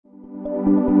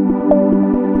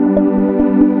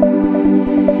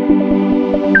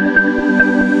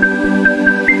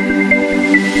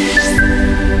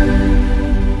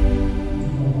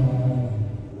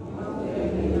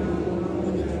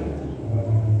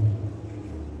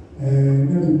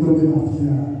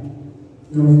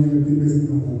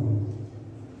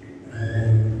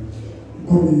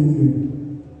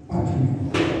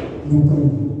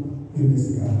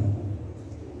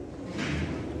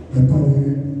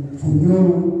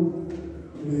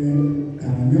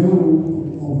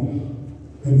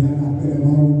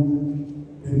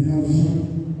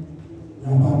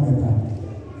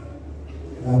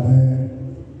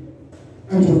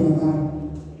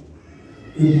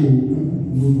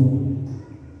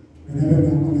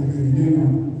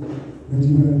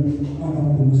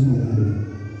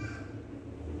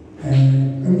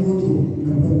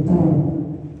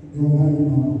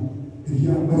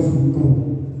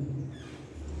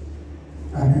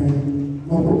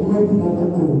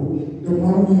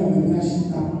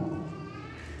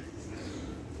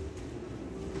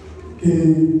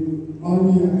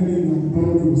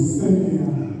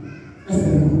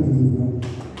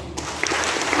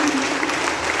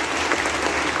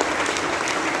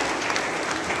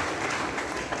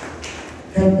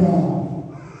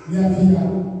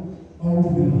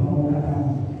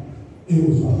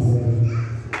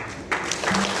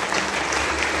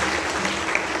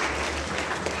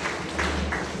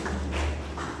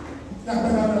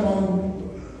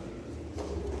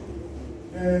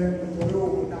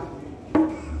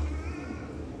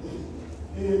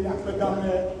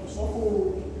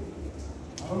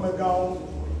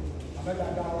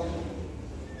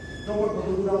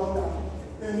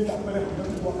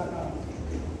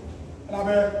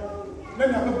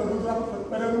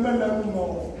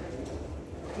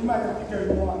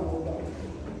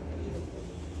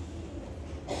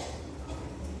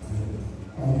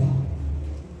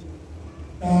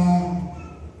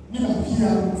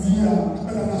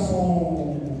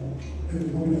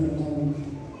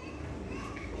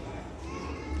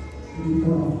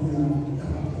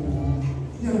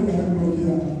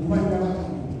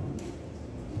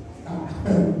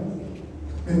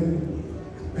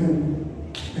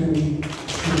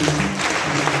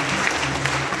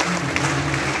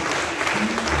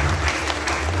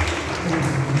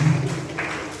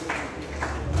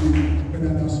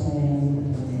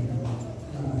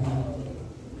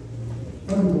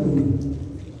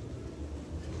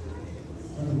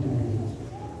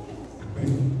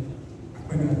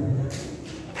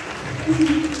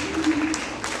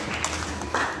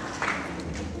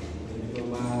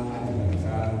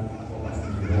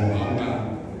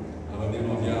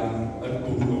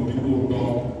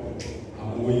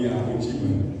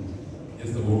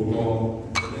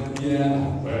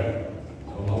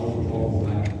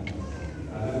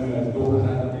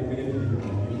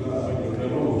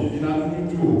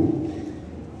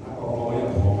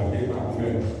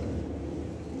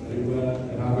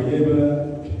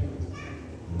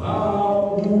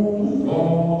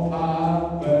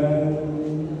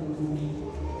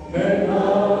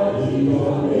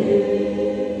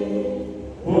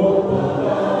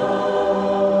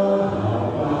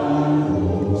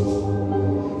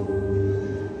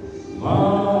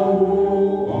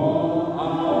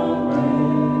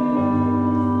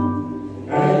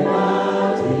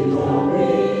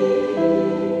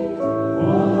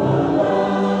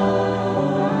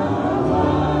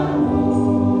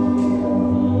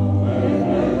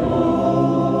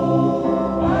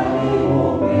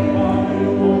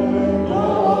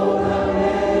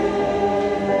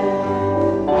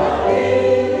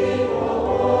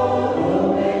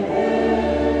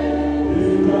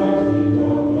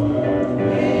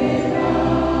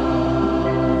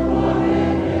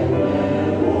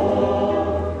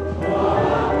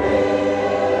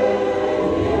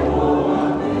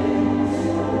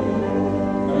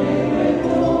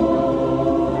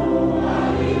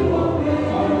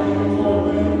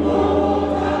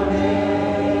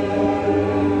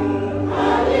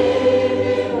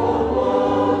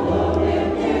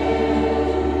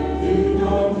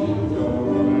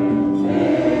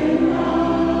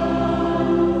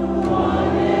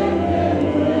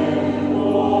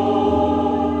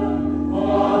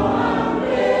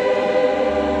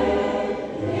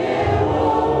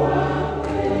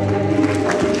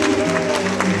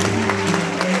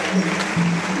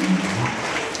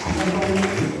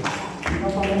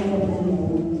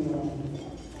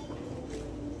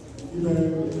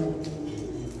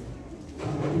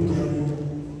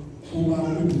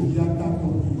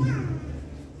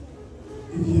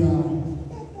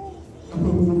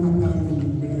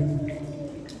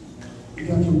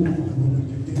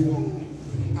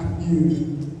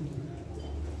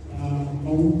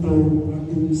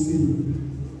see.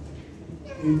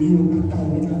 And you will cut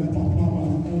out the papa,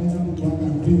 and to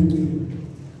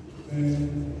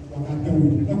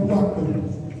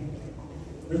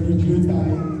a refrigerator,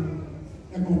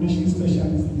 air conditioning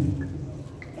specialist,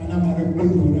 and I'm a good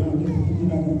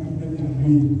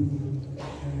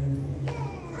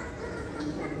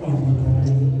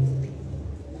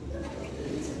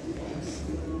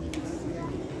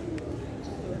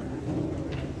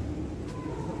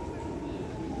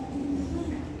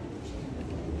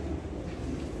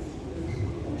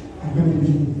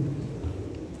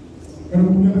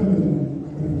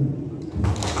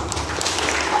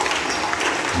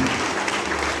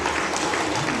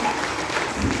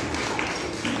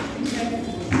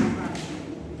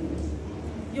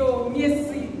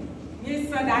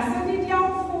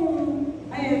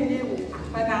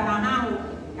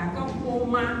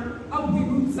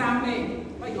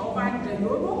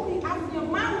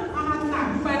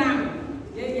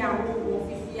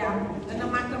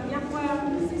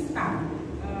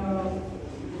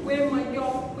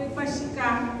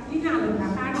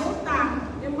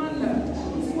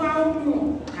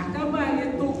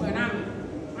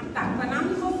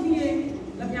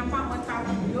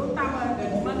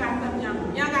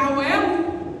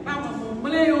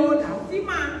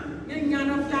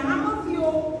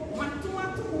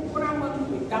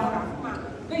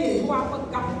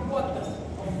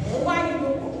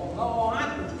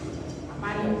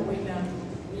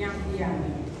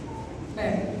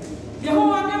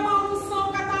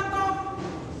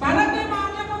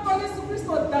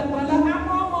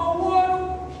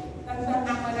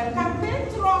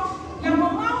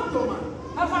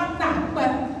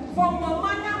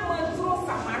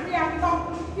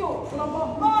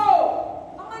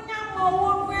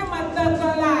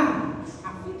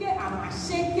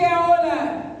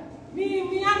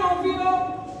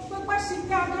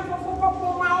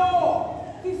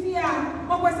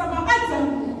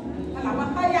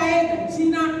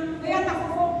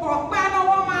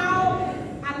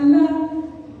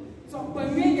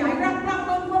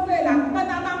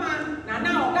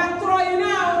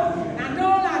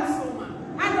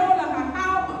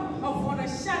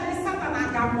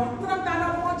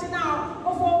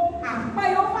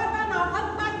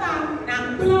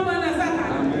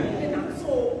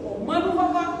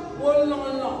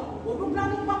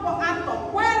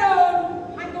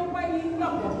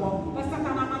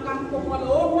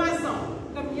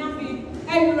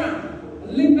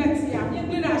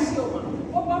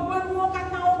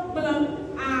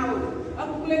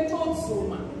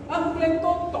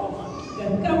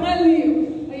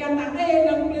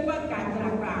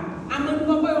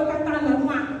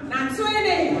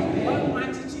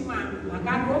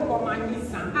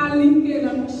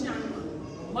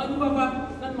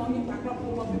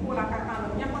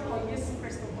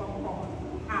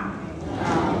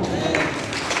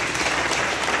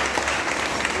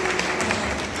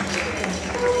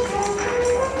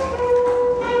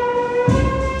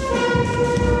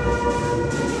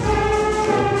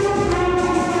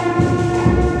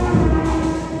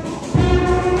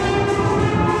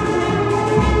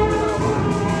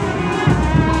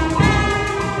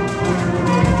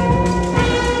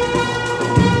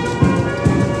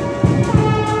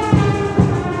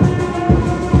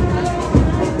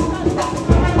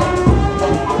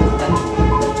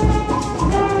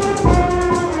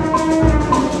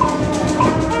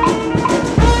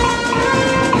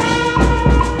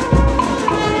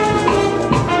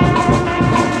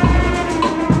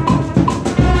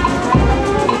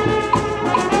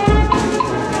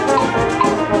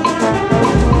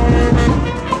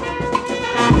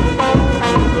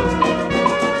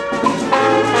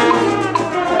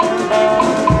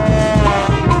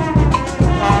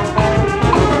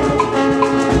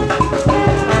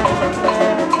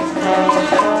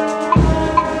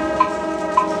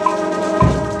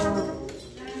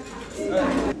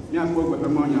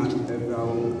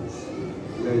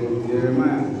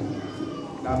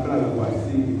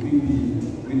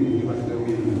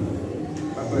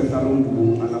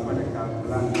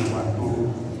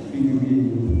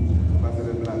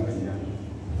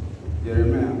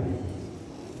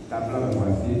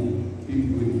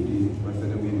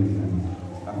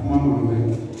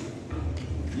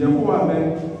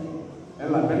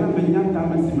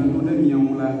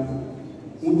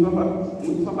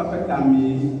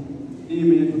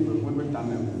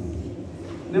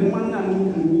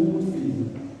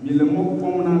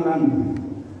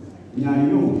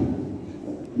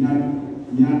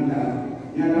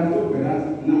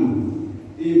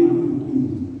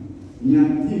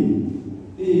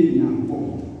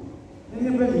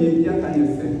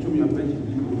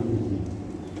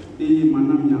eye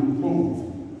manamia pom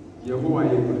Yehowa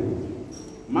yebre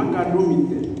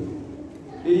Makadomite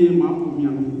eye mapumia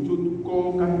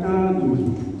tuko kata do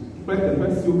pete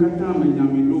pesio kata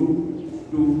menyamelo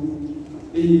do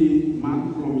eye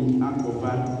makromi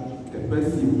akoba te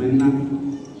pesi mena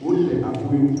wote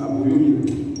aboyomi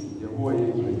Yehowa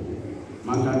yebre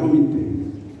Makadomite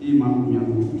eye mapumia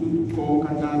tuko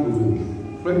kata do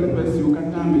pete pesio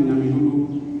kata menyamelo do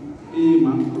eye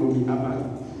makromi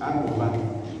akoba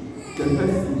te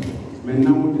pesi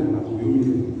mena wote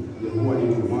aboyomi Yehowa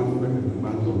yebre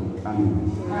Amen.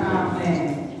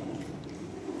 Amen.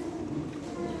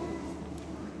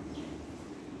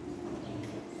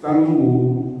 Salmo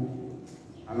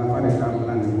à la fin des tables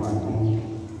là ne voit ton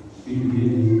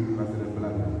figure parce que le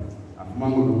plat a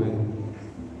mango de ben.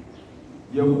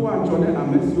 Yehowa chone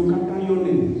amesio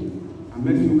katayone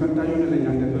le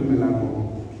nyande pe melako.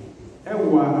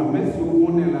 Ewa amesio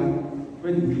onela pe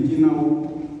dijinao.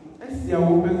 Esia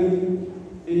wo pele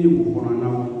eye wo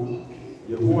konanao.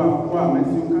 Yehowa kwa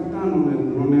amesio katano le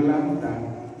ronela ta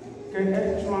ke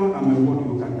etwa amebodi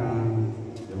katana.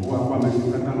 Yehowa kwa amesio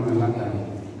katano le lata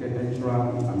ke etwa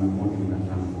amebodi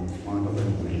katana. Mwana tobe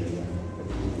kueleza.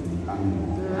 Amen.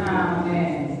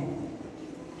 Amen.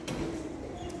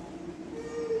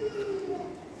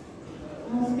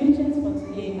 Our scriptures for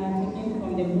today are taken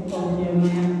from the book of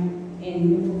Jeremiah and the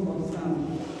book of Psalms.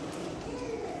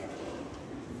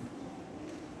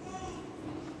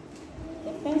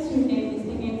 The first reading is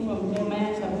taken from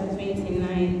Jeremiah chapter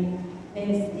 29,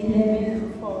 verse 11 to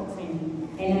 14,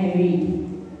 and I read,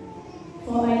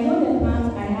 For I know the plans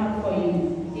I have for you,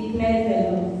 declares the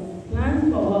Lord, plans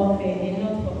for welfare and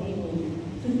not for evil,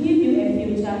 to give you a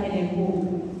future and a hope.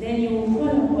 Then you will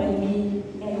call upon me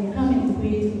and come and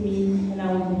pray to me, and I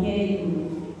will hear you.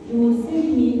 You will seek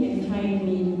me and find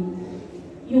me.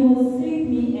 You will seek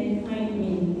me and find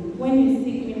me when you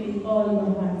seek me with all your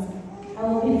heart. I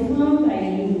will be found by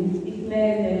you,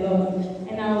 declares the Lord,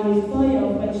 and I will restore your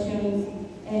affections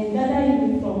and gather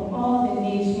you from all the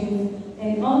nations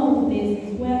and all the places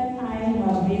where I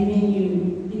have driven you,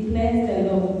 declares the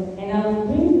Lord, and I will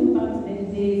bring you back to the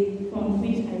days from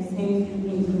which I sent you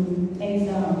into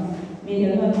exile. May the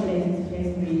Lord bless His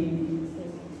first reading.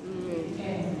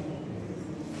 Okay.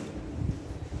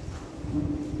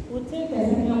 We'll take the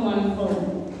second one from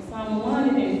Psalm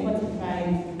 145,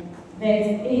 verse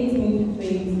 18 to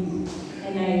 20,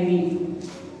 and I read,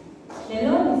 The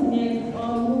Lord is near to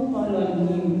all who call on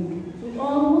Him, to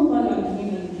all who call on Him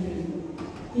in truth.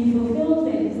 He fulfills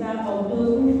the desire of those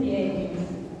who fear Him.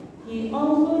 He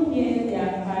also hears their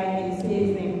cry and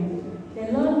saves them. The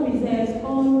Lord preserves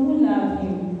all who love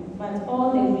Him, but all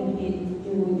the wicked He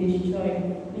will destroy.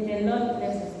 May the Lord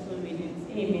bless His two readings.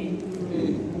 Amen.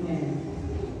 Amen.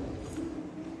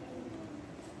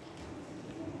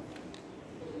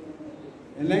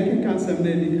 Like cancer,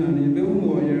 lady honey, Bill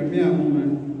Yeremia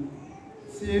woman,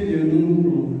 see if you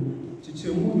know,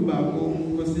 Chichamu Babo,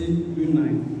 Cosi, do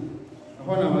nine. A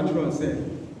honor of our said.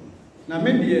 Now,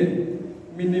 maybe,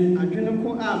 meaning a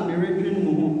general arm, American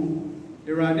Momo,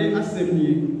 the Rade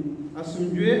Assembly,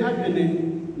 Asumdue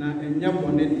Adene, na and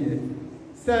Yabonet,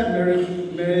 said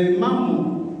Mary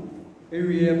Mammo,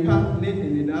 area part late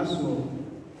in the Dasso.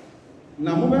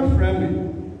 Now, mobile friendly,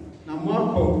 now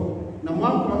Marco. Na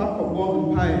mwako akọbọ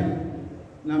mpae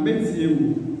na metie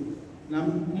mu na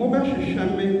mobɛhwehwɛ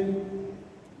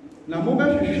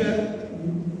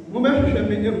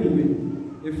me ehume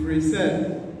efiri sɛ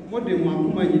mode mo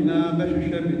akoma nyinaa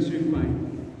bɛhwehwɛ me tiri kwan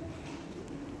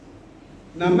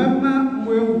na mɛma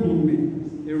mo ehume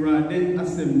Awurade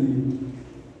asɛm ni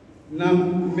na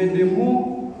mede mo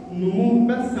numu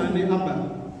bɛsane aba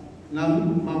na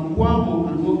maboa mo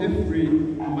ano efiri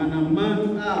amanaman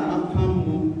a mapam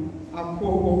mo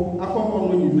akɔhɔ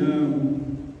no nyinaa mu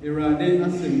Awurade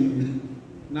asɛm ni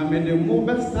na mede mo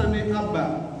bɛsane aba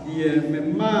deɛ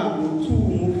mema wotu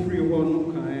mo firi hɔ no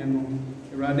kan no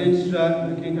Awurade nhyira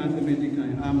na kenka asɛm edi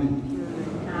kan amen.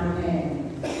 Amen.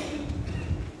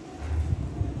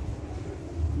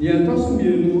 Deɛ ɛtɔ so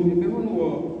mmienu ebɛho no wɔ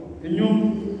nnwom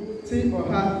te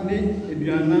ɔha ne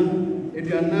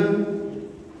aduanan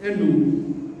enum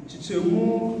kyikyɛmu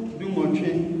dumɔtwe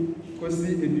kɔsi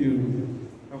aduonu.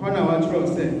 Ɛhɔ na wɔatwerɛ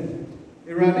sɛ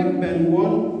Awurade bɛn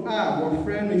wɔn a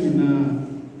wɔfrɛ no nyinaa,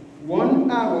 wɔn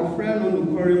a wɔfrɛ no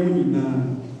nokware mu nyinaa.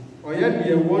 Ɔyɛ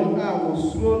deɛ wɔn a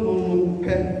wɔsuro no no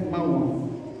pɛ ma wɔn,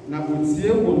 na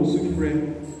otie wɔn sufrɛ,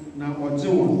 na ɔgye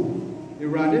wɔn.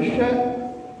 Awurade hwɛ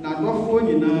n'adɔfoɔ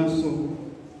nyinaa so,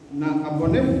 na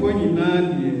abɔnefoɔ nyinaa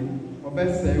deɛ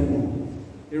ɔbɛsɛe wɔn.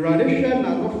 Awurade hwɛ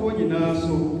n'adɔfoɔ nyinaa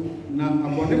so, na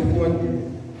abɔnefoɔ deɛ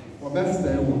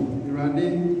ɔbɛsɛe wɔn. Awurade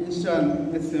nhyira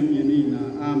asɛm yɛn na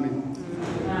amen.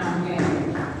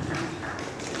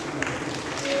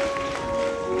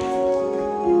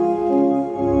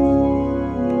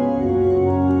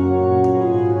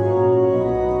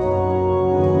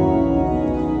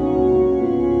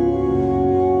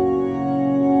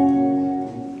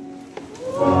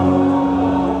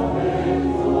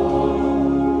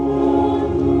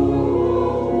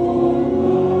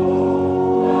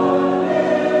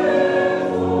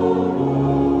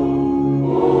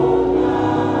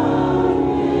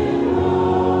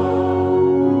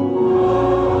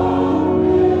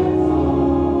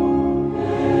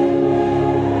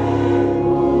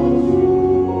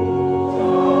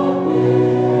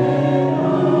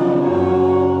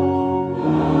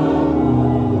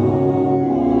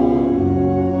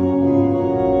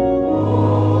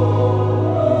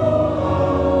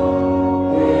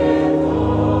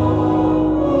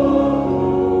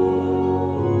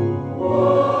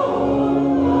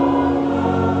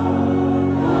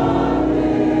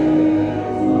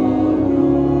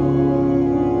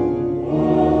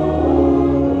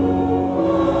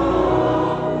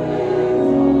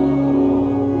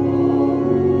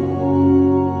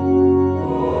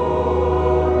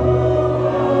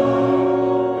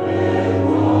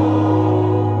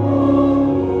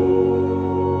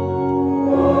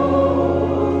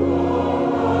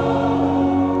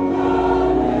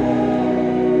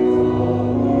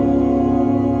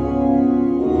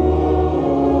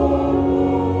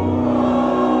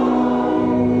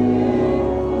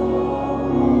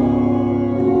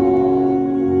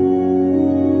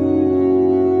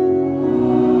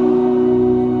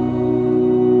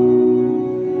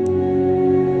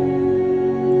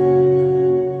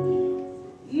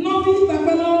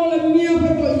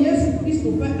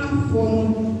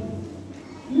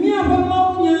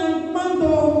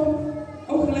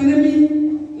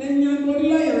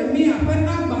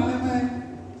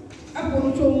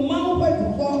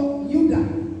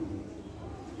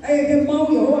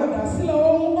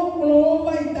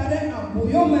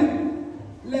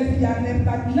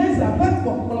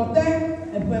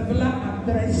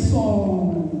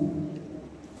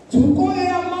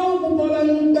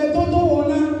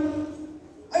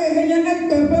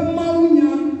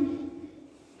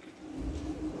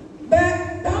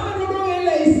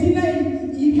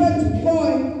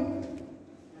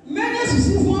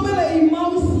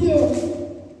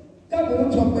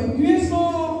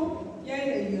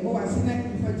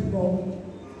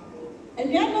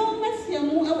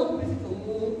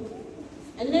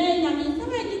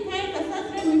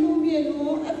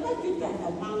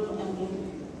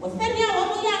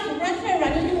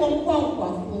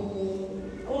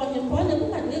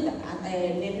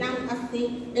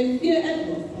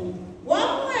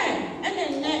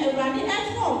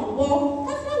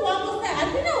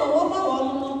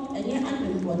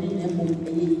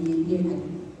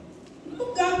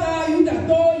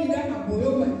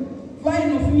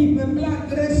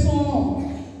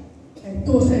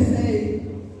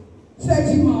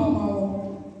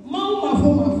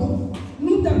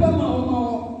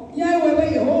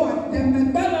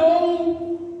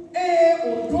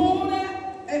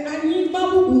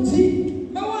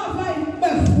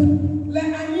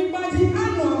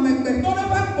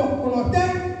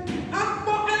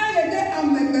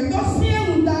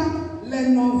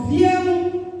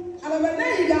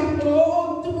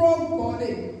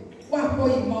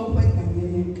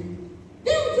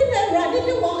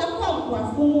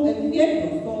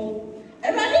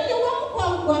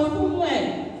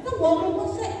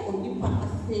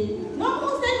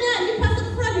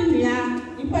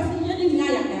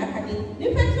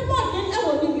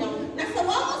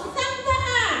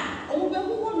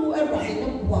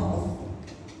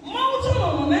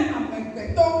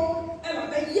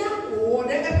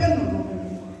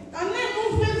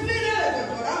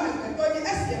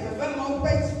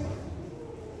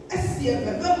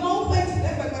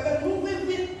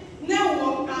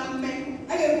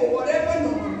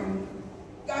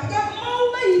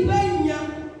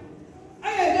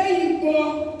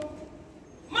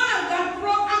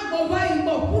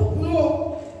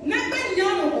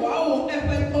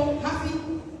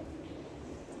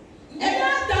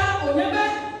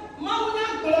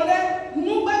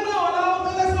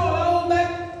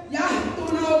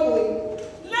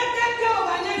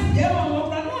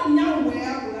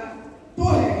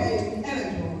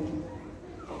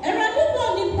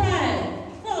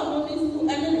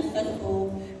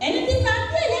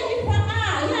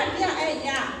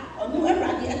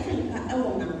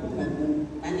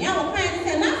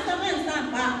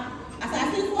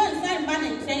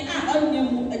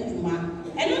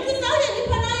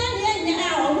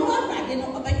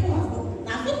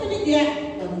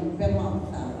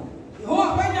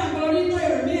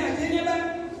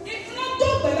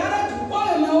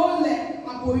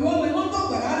 apoyo me no to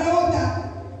para oda.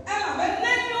 Ela be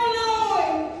nenyo no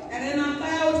ere na ta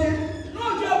oje. No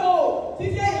jobo, ti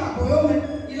se apoyo me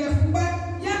ile fupa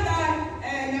ya ta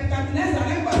Nebuchadnezzar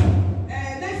remember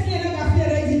next year na ka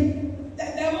fiere ji.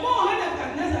 The more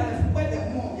Nebuchadnezzar le fupa the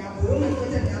more ya apoyo me to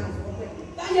je ya no fupa.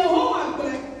 Ta Yehovah gbe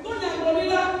to na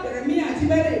gorila Jeremiah ti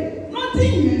bere.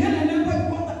 Nothing me na na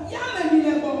ko ya me mi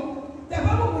le ko. The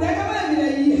Bible put ka me le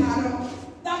yi haro.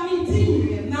 That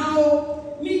meeting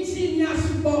now meeting ya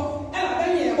subo ela be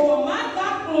ye o ma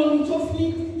ta klon tofi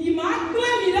I ma gbe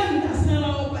mi le nda san la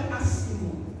o pe asimo.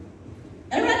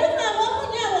 Eradi na wo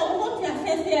nya wo ti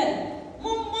afese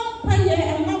mo pa ye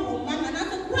e ma wo ma na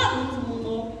to kwa mutumu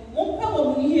no mo pa wo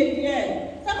mu ye die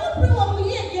sa mo pa wo mu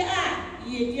ye die a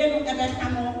ye die no ka be ka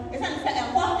mo e sa se e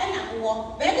wo e na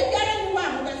wo be di biara ni wa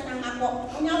mo be san akọ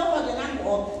onya wo de na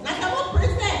ko na ka mo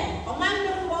prese o ma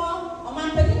no wo o ma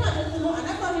pe ni ma to no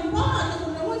ana ko mi po ma to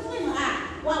no wo ti ma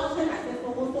wa wo se na se ko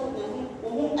wo to de o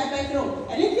mo e be tro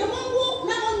e ni ti mo wo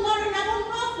na mo no na mo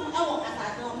no so e wo asa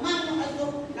to ma no e so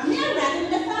na mi ara ni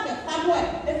le fa be fa bo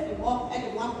e fi wo e de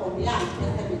wa ko bi a se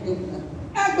se be de ku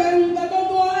Agberu gbado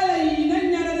mo yi na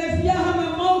nyara de fia ha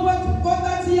ma mo ba tu ko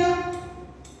ta tia.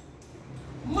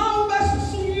 Mo ba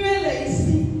susu yele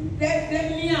isi de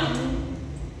mi amu.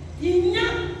 Inya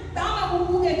ta ma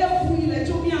bu ke de fu ile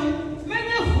cho mi amu. Me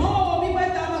nya fo mi ba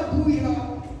ta ma bu ile.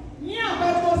 Mi a ba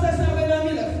to se se be na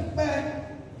mi le pe.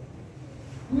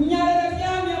 Nyara de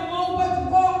fia mi mo ba tu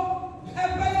ko. E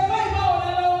pe ye ba ba o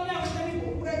le o nya se mi ko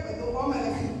pre pe do o ma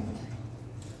le fi.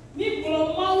 Mi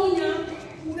pro ma u nya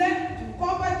ure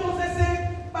ko ba to se se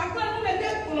ba ka nu le de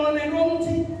pro ne ro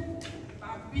nti. Ba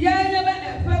bia ye be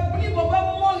e pe pri bo ba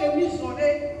mo ge mi so de.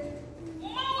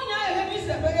 Ma u nya e mi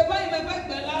se be ge ba me ba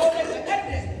gbe la o de se de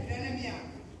de ne mi a.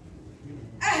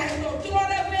 No tro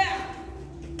de be a.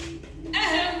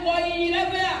 Wo yi le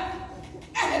be a.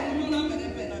 Nu na me de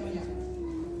be na mi a.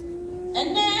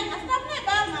 ene asame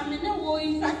ba ma me ne wo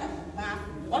yi sa ta ba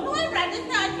ono Eradi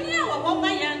sa adwene a wo ba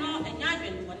ya no enya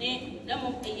adwene bone na mo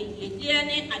eyedie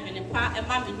ne adwene pa e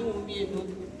ma me ne wo mi no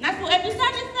na so ebisa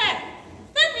ni se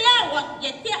bia wo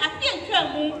ye tie afi ntwa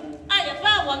mu a ye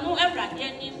ba wo no Eradi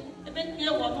ani e be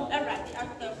tie wo no Eradi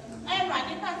asa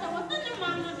Eradi ka sa wo se ne ma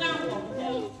no dan wo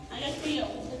aye tie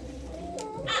wo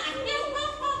a ati ko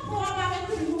ko ba be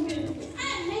tu mu mi a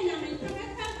ne nya me tre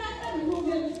ka ka mu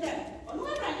mi se ono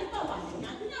Eradi ka wa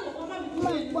na nya wo ba me tu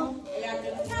mi ya de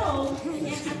tao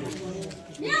ya ka tu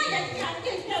ni ya ti ati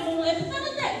ntwa mu e bi sa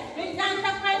ne se me dan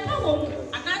ta kai ka wo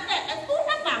ana se e tu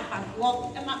ta pa pa wo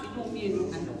e ma me no mi no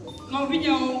ana No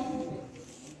vinya o.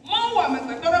 Ma wa me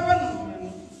ka tora ba no.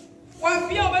 Wa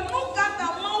bia o be no kata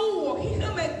ma wo hi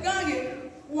me gange.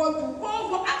 Wo tu ko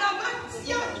wo aga ba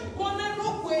tia tu ko na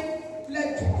no kwe le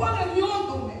tu ko na mi o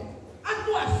do me.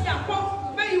 Atu asia ko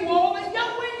be wo be ya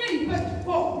we nye ibe tu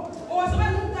ko. O wa se ba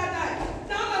no kata.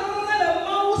 Ta ma no na le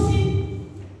ma wo si.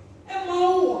 E ma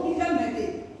wo hi me de.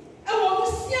 E wo no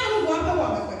sia no wa be wa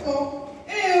me ka to.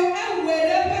 E we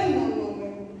re be no no.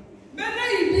 Bena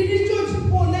ibidi church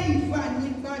po na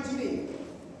ifani gbajire.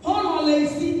 Hono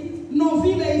lesi,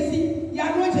 novi lesi,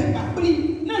 ya roje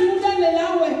papri. Na nuda le la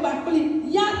we papri.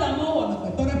 Ya da ma wo na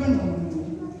petore be no.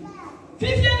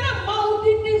 Fifia na ma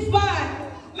udi divide.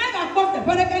 Mega porte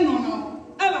pere ke no no.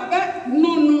 Ala be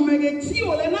no no mege ti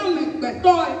o le na me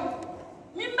petoi.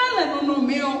 Mi mele no no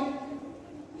me o.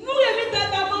 Nu le mi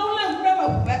da ma wo le ngre ba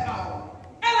be a.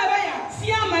 Ala be ya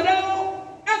ti amade o.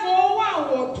 E go wa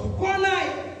wo tu konai.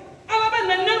 Alabe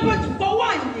na never to go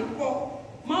one for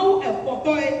Mau and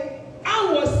Potoy. I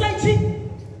was searching.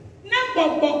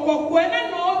 Never Boko, and I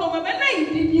know the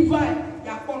men did divide.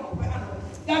 Yapon,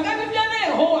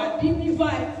 Gagabiana, ho, I did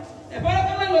divide. The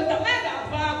Barakan was a man of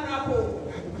Barnapo.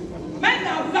 Men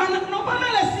of Van, no one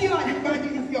else see on your body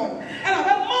if you. And I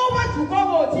have more to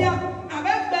go here. I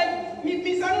have begged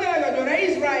Miss Angela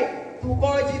is right to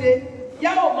go today.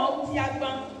 Yao Mount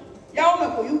Yaban. Yao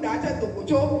ko you data to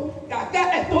kocho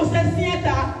kaka eto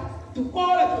sesieta to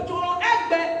call to choro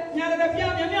egbe nya de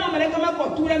bia mi amere kama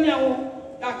ko ture mi awo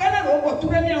kaka na ro ko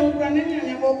ture mi awo bra ne mi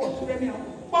anya ko ture mi awo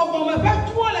popo me ba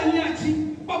tuo le mi achi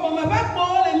popo me ba ko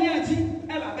le mi achi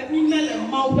e ba be mi na le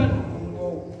ma wo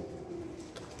no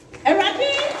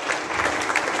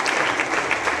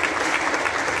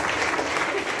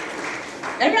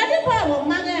Eradi pa wo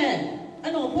mane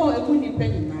e no po e ku ni pe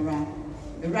ni mara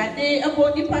Eradi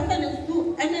about the person is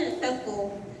too and then successful.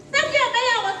 Some year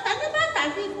I was talking about that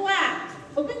people are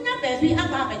opening up baby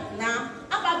about it now,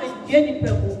 about it Jenny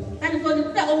Pebble, and for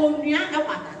the own near a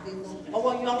water,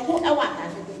 or your poor a water.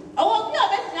 I won't be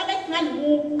a best man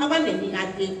who about any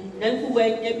idea, then who were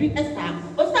a big star.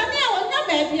 Or some year was not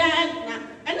baby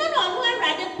and no one who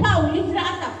Eradi Paul is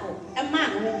a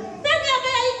man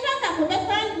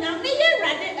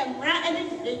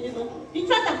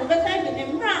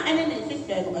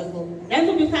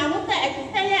can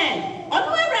say, on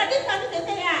where this time to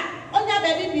say, on your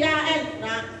baby, be our end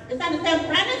now. It's on the same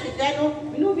planet, it's there,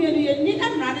 we know we need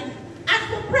and running. As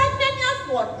the president has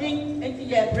 14 into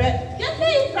your bread, you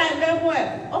say it's right very well.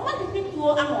 Or what do you think you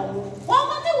are among? What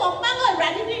was the one man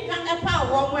already can a power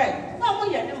one way? Some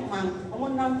of your man, I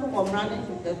want them to come running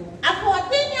to them. At 14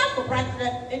 years for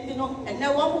president, and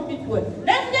no one will be to it.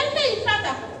 Let's just say each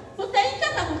other. So they each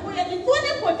other to put it in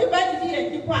 20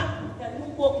 and depart. And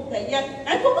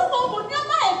to go over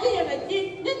never again and again,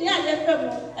 then you have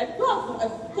a dog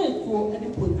of school and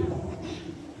put it.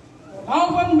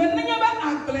 Àwọn mẹ́nìyàn bá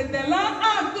àgbẹ̀lẹ̀dẹ̀ la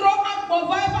àdúró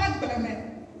àgbọ̀bá ẹ̀ bá gbẹ̀lẹ̀mẹ̀.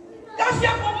 Kàṣí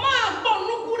àpò máa gbọ̀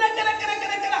nukú rẹ̀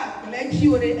kẹ́lẹ́kẹ́lẹ́kẹ́lẹ́ àgbẹ̀lẹ̀ ẹ̀jí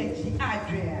o rẹ̀ ẹ̀jí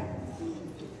àjẹ́ à.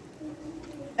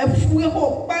 Ẹ̀fú ẹ̀hó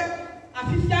pẹ́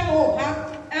àfífíà ẹ̀hó ha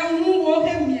ẹ̀hún wò ó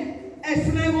hẹ̀mìẹ̀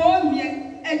ẹ̀sìnẹ̀ wò ó mìẹ̀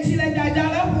ẹ̀jìlẹ̀ jàjà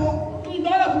lẹ̀ wò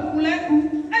ńdọ́lẹ̀ kùkù lẹ̀ kù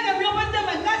ẹ̀yẹ̀ mi ọmọ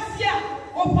dẹ̀mẹ̀ kàṣí à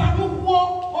ọ̀pọ̀ àdúgbò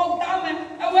ọ̀gá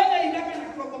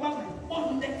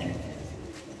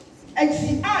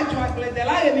Eji ajo aglede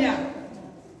la yemia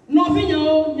no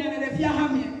vinyo nyane de fia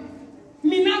hamia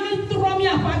mina mi tromi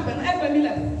apagbe na ebe mi le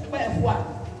pe fua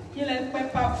yele pe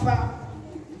papa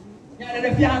nyane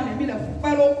de fia hamia mi le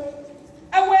pelo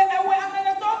ewe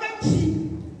amele to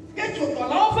ke cho to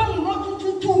la o fe no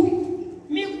tutu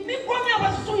mi ko mi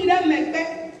abasu ire megbe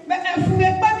be efu e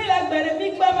pa mi le gbere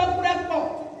mi gba ma kure po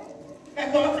ke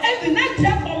to e na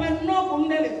je ko me no ko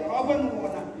ndele ko o no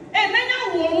wona e nanya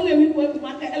wo no mi ko tu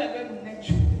ma ke ele be no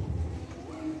chu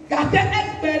gate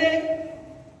ekbere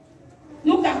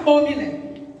no ka ko mi le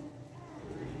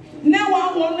ne wa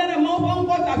wo ne mo bo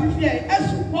ngo ta fi e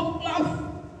esu ko class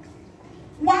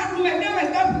wa me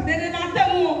ka de na te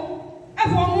mo e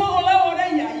fo mo ole ore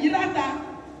ya yirata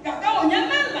gate o nya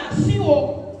na na si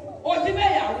o ti be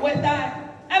ya weta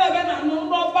e be na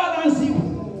no balance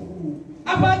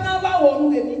abana ba wo nu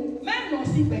emi me no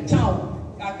si be chao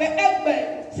gate egbe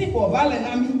si ko vale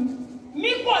na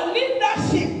mi ko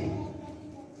leadership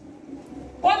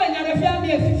wala nya de fia mi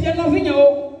efifie no vinya o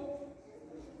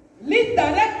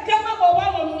leader re kema bo wa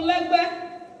lo legbe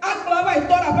akla ba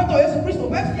itora peto Yesu Kristo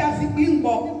be fia si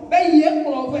gbingbo be ye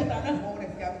klo vo eta na ho re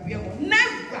fia bi mo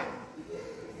never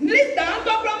leader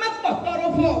ando promise ko toro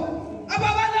fo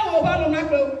ababa na wo ba lo na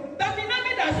klo that me na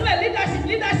me da so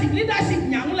leadership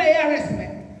nyam le A.R.S me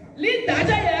leader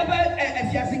ja ye ba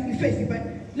fia si face be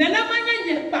na na manya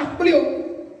nye pa plio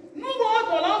nu wo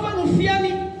do la fa no fia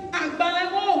mi agbale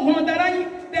wo mo darai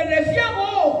de fia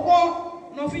wo ko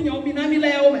no fi nyo mi na mi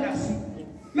le o me da si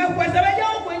me ko se be ya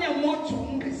o ko nya mo tu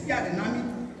nkrisia de na mi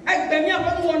egbe mi abo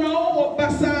no na o wo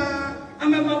basa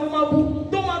amema mabu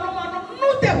do ma no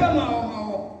te ba ma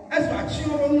o eso a chi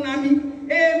o na mi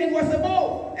mi ko se bo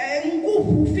nku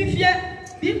fifie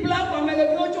bibla ko me le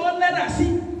bi o cho le da si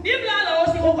bibla la o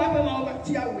si o ba pe ma o ba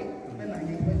ti awe me na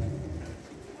ye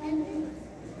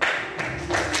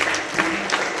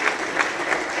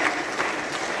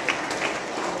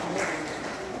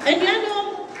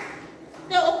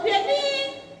the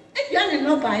opinion, if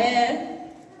no buyer,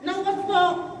 no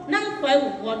what none for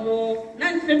one,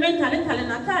 none seven talent,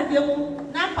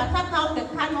 none patata, the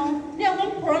canon, they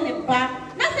won't prone it back.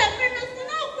 Not a premise,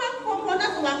 no come from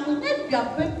another one who never be a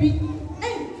baby,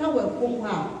 and so will come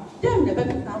out. Then the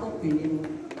baby cow opinion,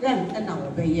 then and now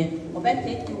obey it, or better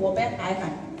take you or better I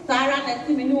had. Sarah and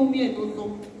see me no me and do so.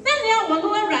 Then you want to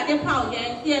ride a power,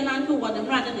 here, none to what the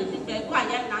brother is,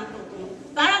 quiet, none to.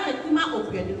 Sarah and see my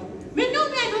opinion. Me no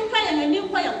me don't try and new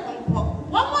fire comfort.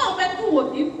 One more back to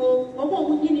what you for, one more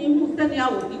who you study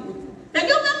our people. The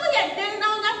you remember yet, then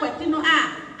now that question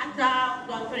at a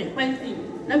 20.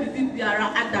 Never be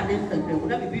Biara at that instant,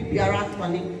 never be Biara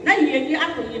 20. Now you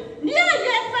after you. Near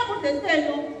yet, what they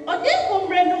say, or this from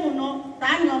Breno, no,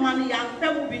 time your money, young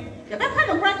several weeks. The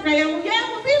kind of right now,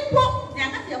 will be poor. They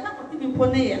are not your back of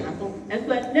Pone and so. And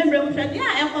so, never said,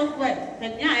 yeah, I was wet,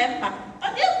 and yeah, I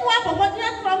this one what you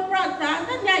from France,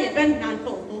 and yeah, you been done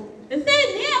so. The same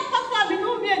near Papa, we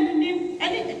know me and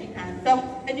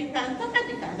any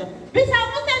cancer. Besides,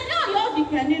 what I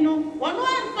know, you know, one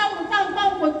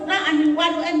was not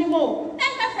anyone anymore. And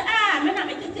I said, I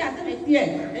make it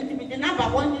here, and to be the number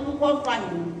one you go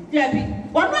flying. Debbie,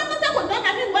 one was not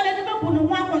having one animal who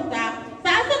one contact.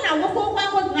 Thousand I was so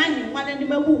one was 91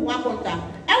 animal who one contact.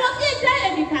 I was here,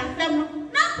 and you can't.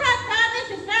 Not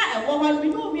a woman, we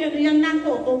know me and the young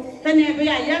Nanto, then every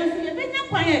young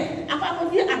quiet. I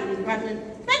was here and running.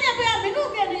 Then every know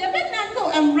me and the young Nanto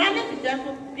and running to them.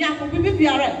 We are for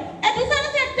B.R.S. And the son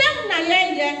said, damn, I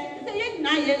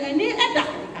and near a duck.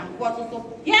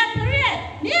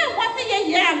 Yeah, near what a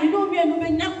year, we know me no be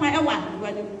nya kwa e wa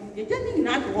wani ye jeni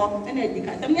na to wo e na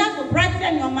edika sem ya so bright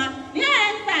and your ma ni a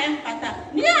enta e pata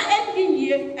ni a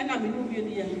endinye e na me no bi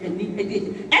ni ye ni edi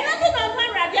e na ti no ma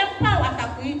radio power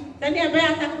akakui then e be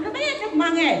akakui be ye ni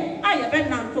mange a ye be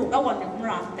na to e wo ne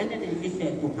mra e ne ne se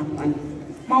ko amani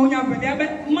ma unya be be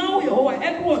ma wo yo wa e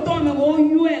ko to me wo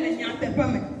yu e le nya pepe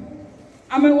me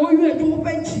ame wo yu e to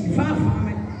pe chi fa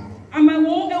me ame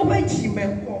wo e pe chi me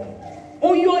ko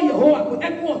o yo Yehowa ko e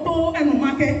ko to enu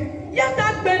make ya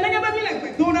ta gbe na be mi le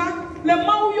gbe to na le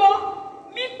ma wo yo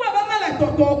mi gbe be me le to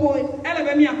ko e le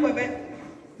be mi akwe be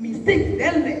mistake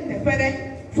del le te fere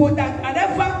for that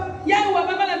adefa ya wo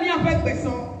be me le mi akwe gbe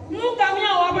so nu ka mi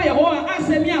awo be Yehowa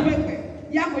ase mi akwe gbe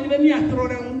ya ko be mi atro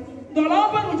re un do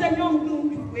lo be nu je mi o du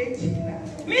we chi la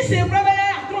mi se bra be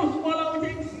ya atro so lo o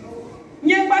je chi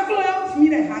nye ba klo ya mi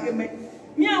le ha ge me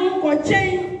mi awon ko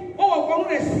chen o wo ko nu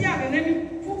re si ade na mi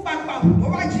fu papa o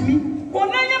ba ji mi ko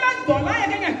na nya ba do la ya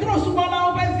ke tro su bo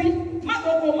la o ba fi ma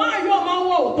ko ma yo ma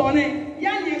wo o to ne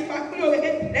ya nye pa klo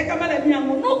ge de ka mala mi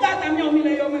awon no ka ta mi o mi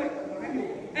le yo mala ko na mi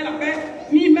e la be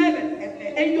mi mele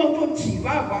e yo to chi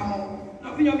ba ba mo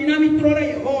na fi yo mi na mi tro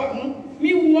re Yehowa mu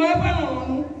mi wo e ba no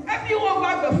no e fi wo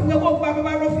ba be fu e wo ba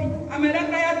ba ro fi amere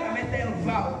ka ya amete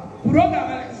va program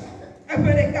e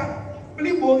pere ka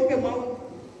pli bo ke ma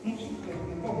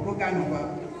ko program no ba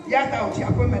ya ta o ti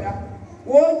akomeda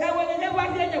wo ewe ne wa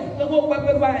de nya fu ko gba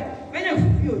be ba me nya fu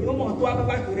fi o yo mo to aba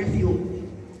ba to re fi o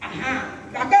aha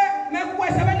ka ke me ko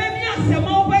se be na mi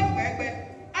asema o be gbe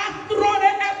atro de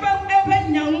ebe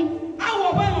nyan awo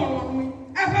ba no no mi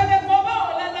ebe le ko ba o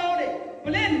le le o re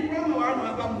plan from wa no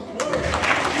aba mu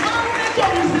ma o ne to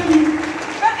mi se mi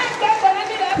gbe na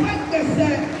mi le ebe gbe se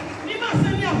mi ma se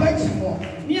mi aba chi mo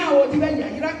mi awo ti be nya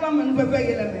ira kwa me no be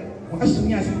ye le me wa su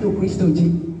mi asi to Kristo ji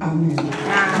amen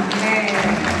amen.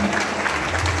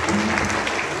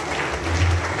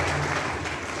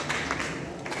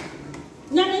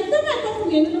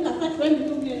 You look at that when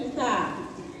you do that.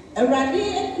 A rally,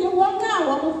 if you walk out,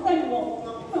 one friend walk,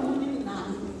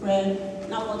 friend,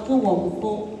 now what you walk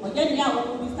for, or then you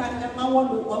will be standing at my one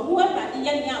or whoever the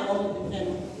young young will be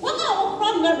friend. One hour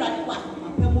from the rally was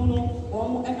my Pemono,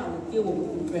 or and I will deal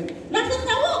with friend. Nothing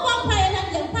I walk on by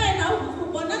and the fire out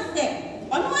for one step.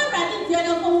 On one rally, the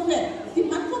other one said, see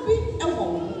my copy and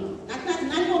woman. That's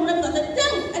not your record the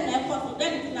thing, and therefore,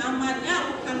 then now my now.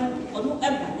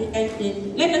 Everybody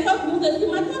and let us talk to the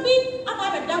Simatobi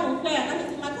about a double player and the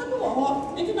Simatobi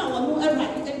or it's not one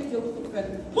everybody and feel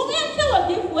different. Who can show a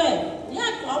different way?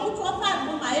 Yes, I will drop out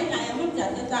from my end. I am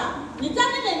just that. The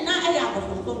Janet and I am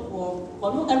from so for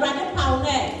no a rather pound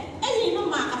there. And you know,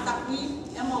 my Asafi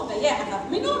and more the year.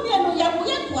 We know we are no young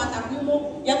to Asafi,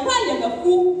 you're crying a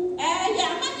fool.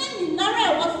 Yeah, my name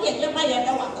Nara was here by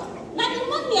your water. Nothing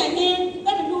money again,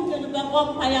 let me move to the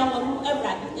vampire or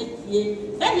everybody.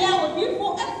 Then you will be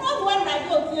for a problem right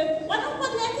here. One of the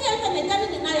ideas and the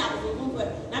Janet and I are moving.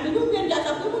 Now we do get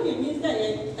just a few minutes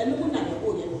and look at the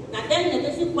audience. Now then let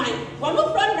us see fine. One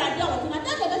of friend radio was not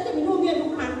that we know where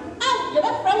you can. Oh, you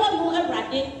have friend one every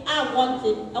day. I want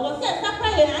it. I was saying,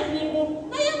 Sapphire and I am going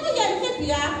to say, I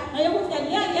was saying,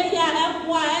 yeah,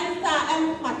 and star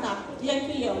and pata. Yes,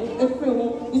 we are a free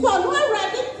one. You saw no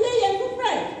rabbit here to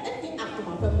pray.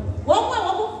 One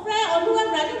more prayer or do a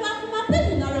ready back to my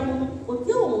pen in our room, or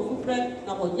two friend,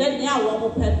 now was yet near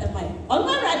one pen at my. On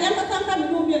my radio,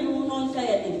 sometimes you will not say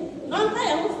anything. Non,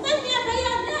 I will send me a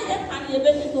prayer, and you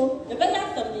better so, the better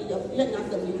something you're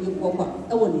not something you walk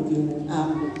up. I want to do.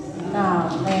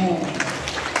 Amen.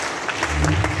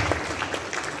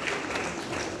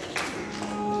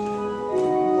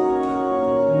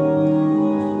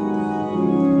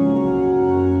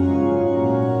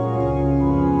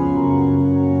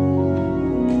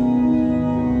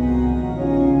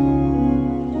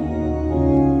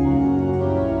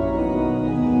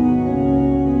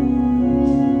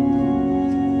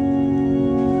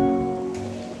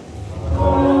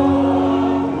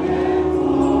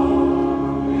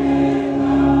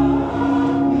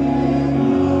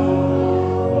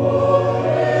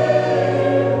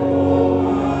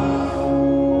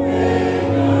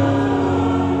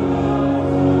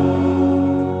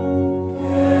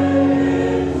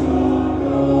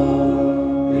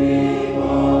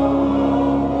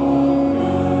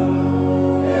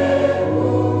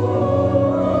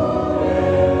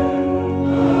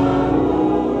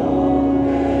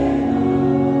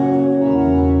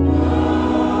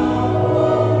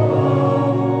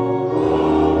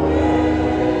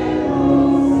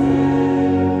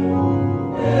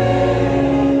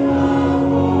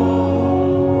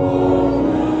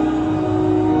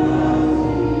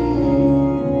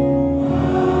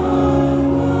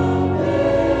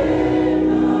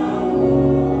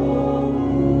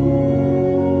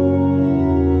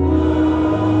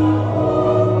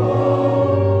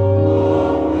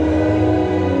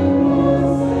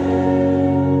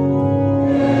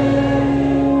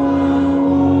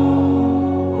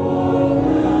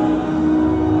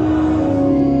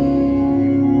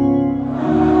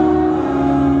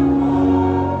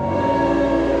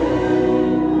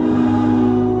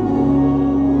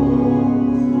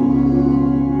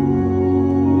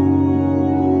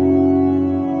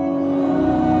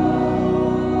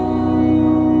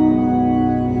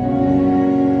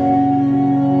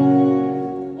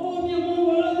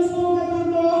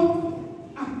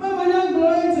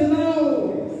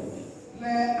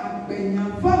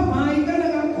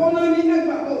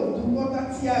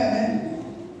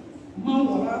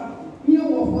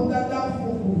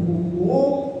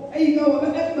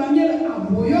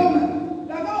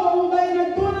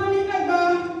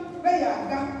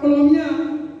 kolomia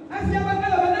asia ba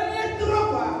kala ba na ni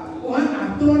tropa o ha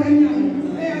atro na nya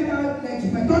e ata le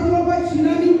ba totro ba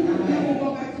chinami e ko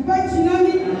ka ba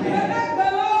chinami na ba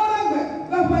la ora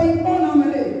ba ba i ona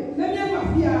male na nya ma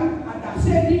fia ata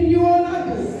se di dio na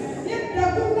do ni da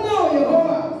ku na o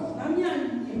Yehova na nya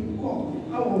ni ko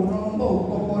awo no mbo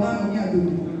ko ko na nya do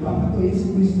pa to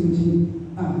Yesu Kristo